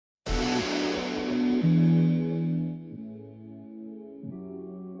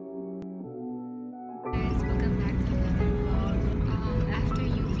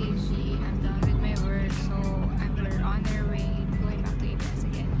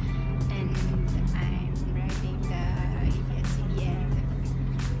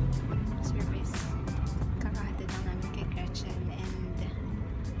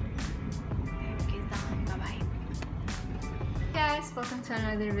guys, welcome to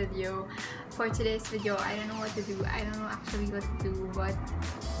another video. For today's video, I don't know what to do. I don't know actually what to do, but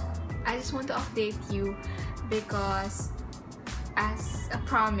I just want to update you because as a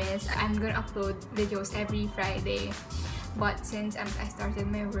promise, I'm gonna upload videos every Friday. But since I started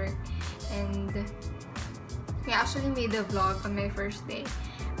my work and I actually made a vlog on my first day,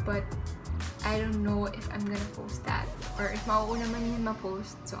 but I don't know if I'm gonna post that or if mauuna man yun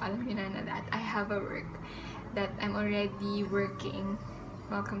ma-post. So alam niyo na that I have a work, that I'm already working.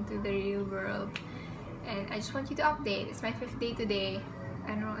 Welcome to the real world. And I just want you to update. It's my 5th day today.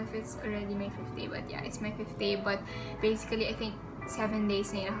 I don't know if it's already my 5th day, but yeah, it's my 5th day. But basically, I think 7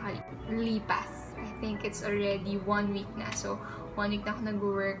 days na nakalipas. I think it's already 1 week na. So 1 week na ako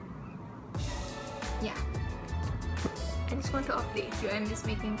nag-work. Yeah. I just want to update you. I'm just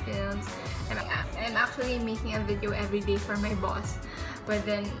making films. I'm actually making a video every day for my boss. But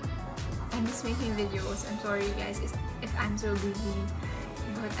then, I'm just making videos. I'm sorry guys if I'm so busy.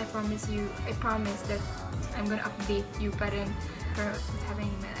 But I promise that I'm gonna update you pa rin for what's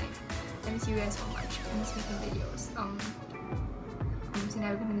happening in my life. I miss you guys so much. I'm just making videos.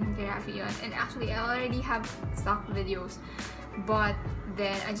 Sinabi ko na din kay Rafi yun. And actually, I already have stock videos. But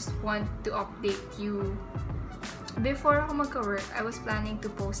then, I just want to update you. Before ako magka-work, I was planning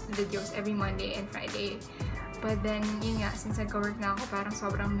to post videos every Monday and Friday. But then, yun nga, since nagka-work na ako, parang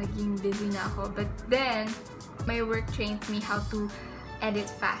sobrang naging busy na ako. But then, my work trained me how to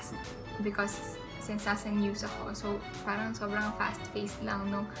edit fast. Because since nasa news ako, so parang sobrang fast-paced lang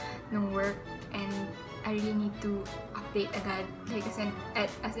nung work. And I really need to update agad. Like,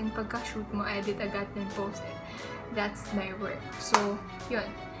 as in pagka-shoot mo, edit agad, then post it. That's my work. So, yun.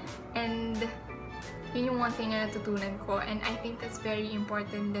 And yun yung one thing na natutunan ko, and I think that's very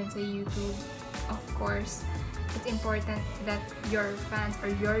important din sa YouTube. Of course, it's important that your fans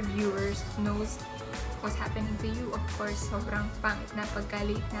or your viewers knows what's happening to you. Of course, sobrang pangit na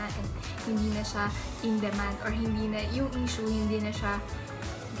pagka-late na and hindi na siya in demand or hindi na yung issue, hindi na siya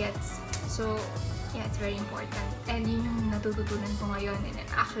gets. So, yeah, it's very important. And yun yung natututunan ko ngayon, and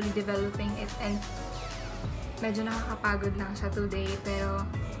I'm actually developing it, and medyo nakakapagod lang siya today, pero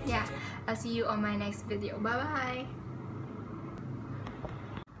yeah, I'll see you on my next video. Bye-bye!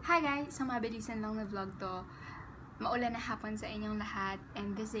 Hi guys! So mabilisan lang na vlog to. Maulan na hapon sa inyong lahat,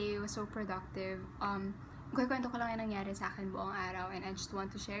 and this day was so productive. Kwento ko lang yung nangyari sa akin buong araw, and I just want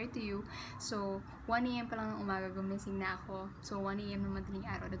to share it to you. So, 1 AM pa lang ng umaga gumising na ako. So, 1 AM ng madaling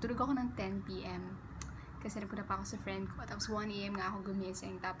araw. Natulog ako ng 10 PM. Kasi nagpunta pa ako sa friend ko. Tapos 1 AM nga ako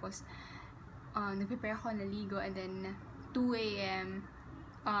gumising. Tapos, nag-prepare ako, naligo, and then 2 AM,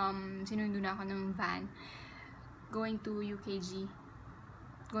 sinundo na ako ng van going to UKG,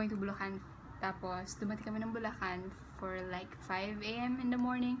 going to Bulacan. Tapos dumating kami ng Bulacan for like 5 AM in the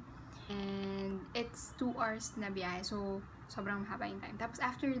morning, and it's 2 hours na biyahe, so sobrang mahaba yung time. Tapos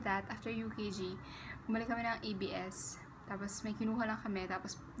after that, after UKG, bumalik kami ng ABS. Tapos may kinuha lang kami,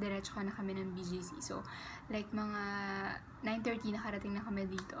 tapos diretso na kami ng BGC. So, like mga 9:30 nakarating na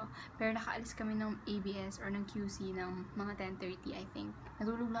kami dito. Pero nakaalis kami ng ABS or ng QC ng mga 10:30, I think.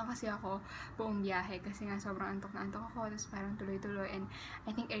 Natulog lang kasi ako buong biyahe kasi nga sobrang antok na antok ako. Tapos parang tuloy-tuloy, and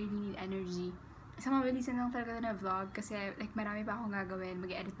I think I really need energy. Sa mabilisan lang talaga na vlog kasi like marami pa akong gagawin.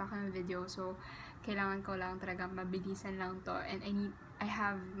 Mag-edit pa ako ng video. So, kailangan ko lang talaga mabilisan lang to. And I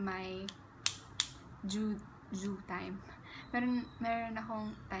have my due time. Meron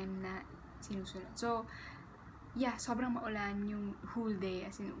akong time na sinusunod. So, yeah, sobrang maulan yung whole day,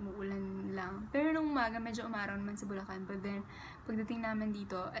 as in umuulan lang. Pero nung umaga, medyo umaraw naman sa Bulacan. But then, pagdating naman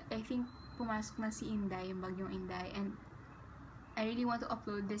dito, I think pumasok na si Inday, yung bagyong Inday. And I really want to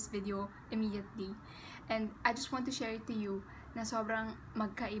upload this video immediately. And I just want to share it to you na sobrang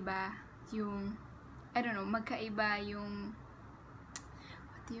magkaiba yung, I don't know, magkaiba yung,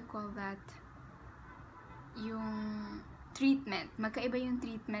 what do you call that? Yung treatment. Magkaiba yung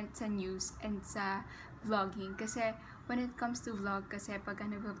treatment sa news and sa vlogging. Kasi when it comes to vlog, kasi pag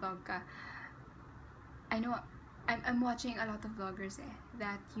nag-vlog ka, I know I'm watching a lot of vloggers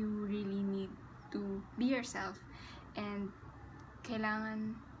that you really need to be yourself, and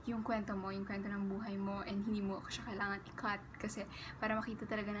kailangan yung kwento mo, yung kwento ng buhay mo, and hindi mo siya kailangan i-cut kasi para makita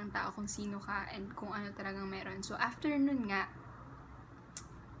talaga ng tao kung sino ka and kung ano talagang meron. So after nun nga,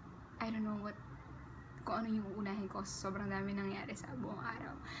 I don't know kung ano yung uunahin ko. Sobrang dami nangyari sa buong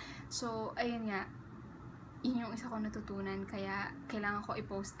araw. So, ayun nga. Yun yung isa ko natutunan. Kaya, kailangan ko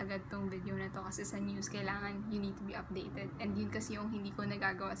i-post agad tong video na to. Kasi sa news, kailangan you need to be updated. And yun kasi yung hindi ko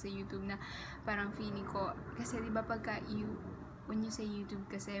nagagawa sa YouTube na parang feeling ko. Kasi, di ba, pagka when you say YouTube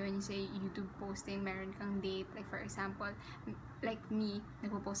kasi, when you say YouTube posting, meron kang date. Like for example, like me,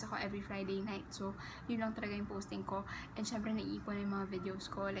 nagpo-post ako every Friday night. So, yun lang talaga yung posting ko. And syempre, naiipon yung mga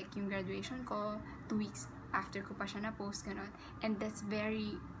videos ko. Like yung graduation ko, 2 weeks after ko pa siya na-post, ganun. And that's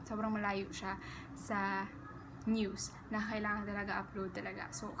sobrang malayo siya sa news na kailangan talaga upload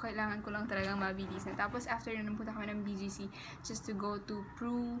talaga. So, kailangan ko lang talagang mabilisan. Tapos, after yun, napunta kami ng BGC just to go to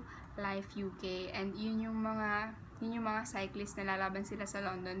Pro Life UK. And yun yung mga cyclists na lalaban sila sa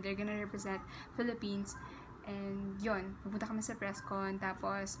London. They're gonna represent Philippines. And yun, pupunta kami sa press con.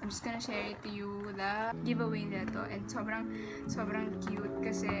 Tapos, I'm just gonna share it to you the giveaway nila to. And sobrang cute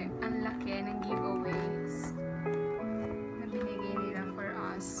kasi ang laki ng giveaways na binigay nila for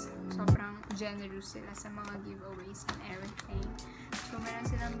us. Sobrang generous sila sa mga giveaways and everything. So, meron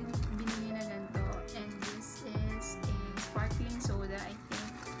silang binigay na ganito. And this is a sparkling soda, I think.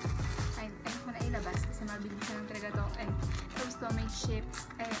 Ayaw ko na ilabas kasi mabilis na lang talaga to. And tapos to may chips,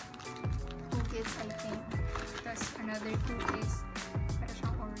 cookies, I think. Tapos another cookies, para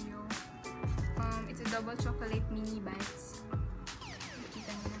siyang Oreo. It's a double chocolate mini bites. Nakita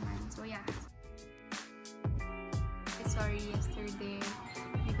niyo naman. So, yeah. Sorry, yesterday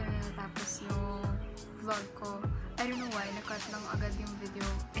hindi ko na natapos yung vlog ko. I don't know why, nakat lang agad yung video.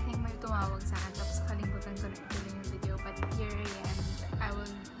 I think may tumawag sa akin, tapos kalimutan ko na ituloy yung video. But here I am. I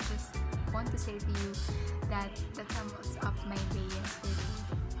will just want to say to you that that sums up my day yesterday.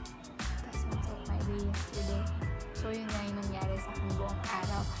 That sums up my day yesterday. So yun nga yung nangyari sa akin buong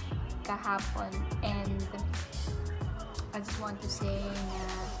araw kahapon. And I just want to say na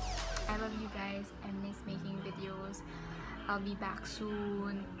I love you guys. I miss making videos. I'll be back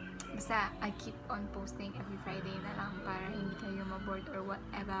soon. Basta, I keep on posting every Friday na lang para hindi kayo ma-bored or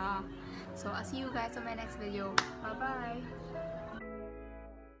whatever. So, I'll see you guys on my next video. Bye-bye!